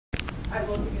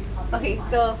Okay,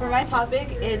 so for my topic,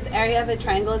 it's area of a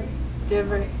triangle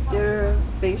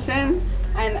derivation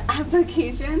and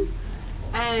application.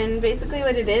 And basically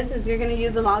what it is you're going to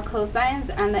use the law of cosines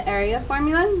and the area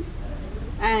formula.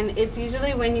 And it's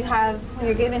usually when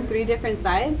you're given three different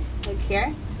sides, like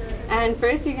here. And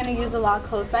first you're going to use the law of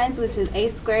cosines, which is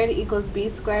a squared equals b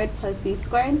squared plus c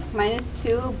squared minus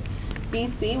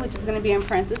 2bc, which is going to be in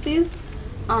parentheses,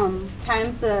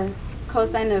 times the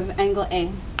cosine of angle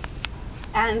A.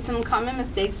 And some common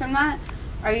mistakes from that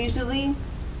are usually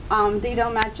they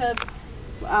don't match up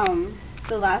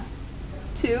the last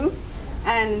two,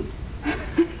 and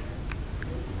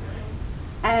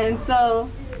and so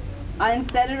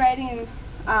instead of writing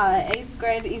a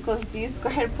squared equals b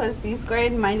squared plus c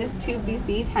squared minus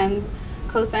 2bc times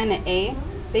cosine of A,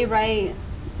 they write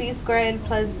c squared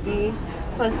plus b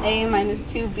plus a minus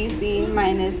 2bc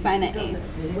minus sine of A,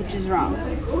 which is wrong.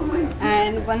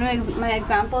 And one of my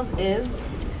examples is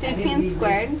 15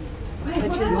 squared,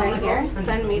 which is right here,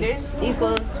 centimeters,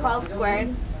 equals 12 squared,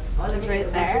 which is right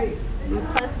there,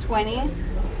 plus 20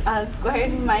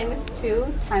 squared minus 2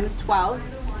 times 12,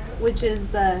 which is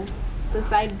the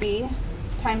side B,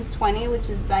 times 20, which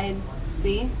is side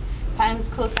C, times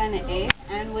cosine of A.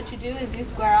 And what you do is you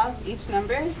square off each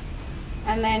number,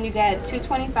 and then you get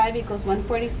 225 equals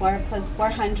 144 plus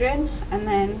 400, and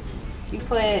then you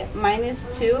put minus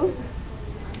 2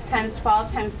 times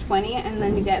 12 times 20, and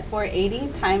then you get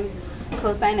 480 times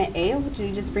cosine of A, which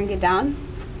you just bring it down.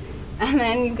 And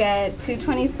then you get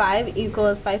 225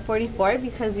 equals 544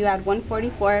 because you add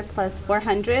 144 plus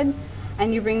 400,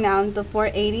 and you bring down the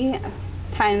 480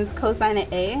 times cosine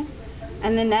of A.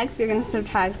 And then next you're going to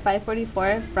subtract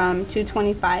 544 from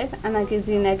 225, and that gives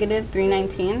you negative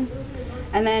 319.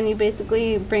 And then you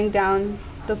basically bring down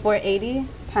the 480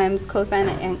 times cosine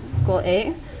of angle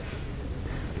A,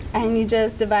 and you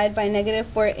just divide by negative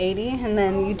 480, and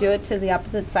then you do it to the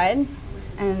opposite side,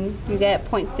 and you get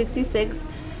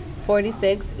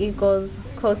 0.6646 equals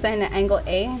cosine of angle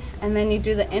A, and then you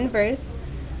do the inverse,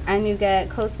 and you get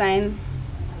cosine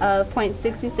of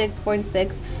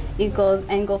 0.6646 equals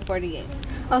angle 48.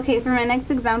 Okay, for my next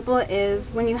example is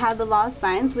when you have the law of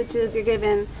sines, which is you're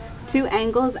given two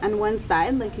angles and one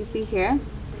side, like you see here.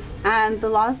 And the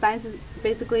law of sines is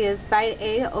basically is side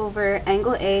A over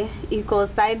angle A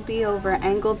equals side B over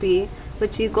angle B,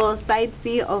 which equals side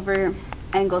C over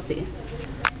angle C.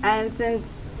 And since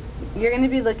you're going to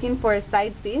be looking for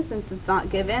side C, since it's not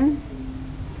given,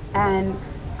 and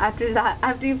after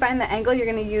you find the angle, you're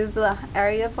going to use the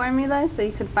area formula so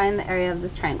you can find the area of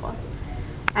this triangle.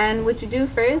 And what you do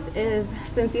first is,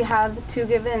 since you have two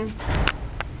given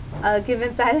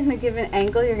given side and a given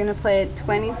angle, you're going to put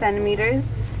 20 centimeters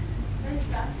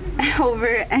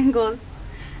over angle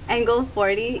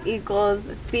 40 equals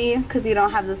C, because you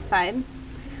don't have the side,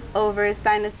 over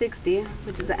sine of 60,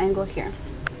 which is the angle here.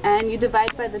 And you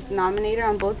divide by the denominator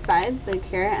on both sides, like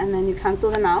here, and then you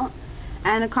cancel them out.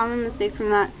 And a common mistake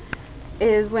from that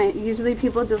is when usually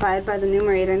people divide by the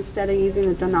numerator instead of using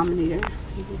the denominator,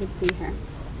 as you can see here.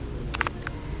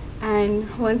 And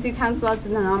once you cancel out the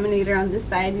denominator on this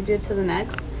side, you do it to the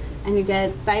next, and you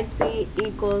get side C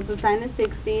equals the sine of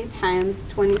 60 times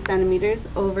 20 centimeters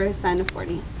over sine of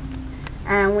 40.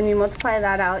 And when you multiply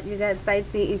that out, you get side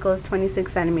C equals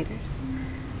 26 centimeters.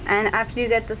 And after you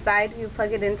get the side, you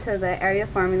plug it into the area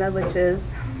formula, which is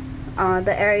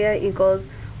the area equals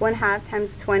 1/2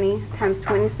 times 20 times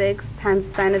 26 times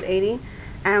sine of 80.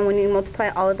 And when you multiply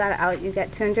all of that out, you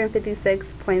get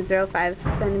 256.05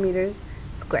 centimeters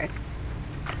squared.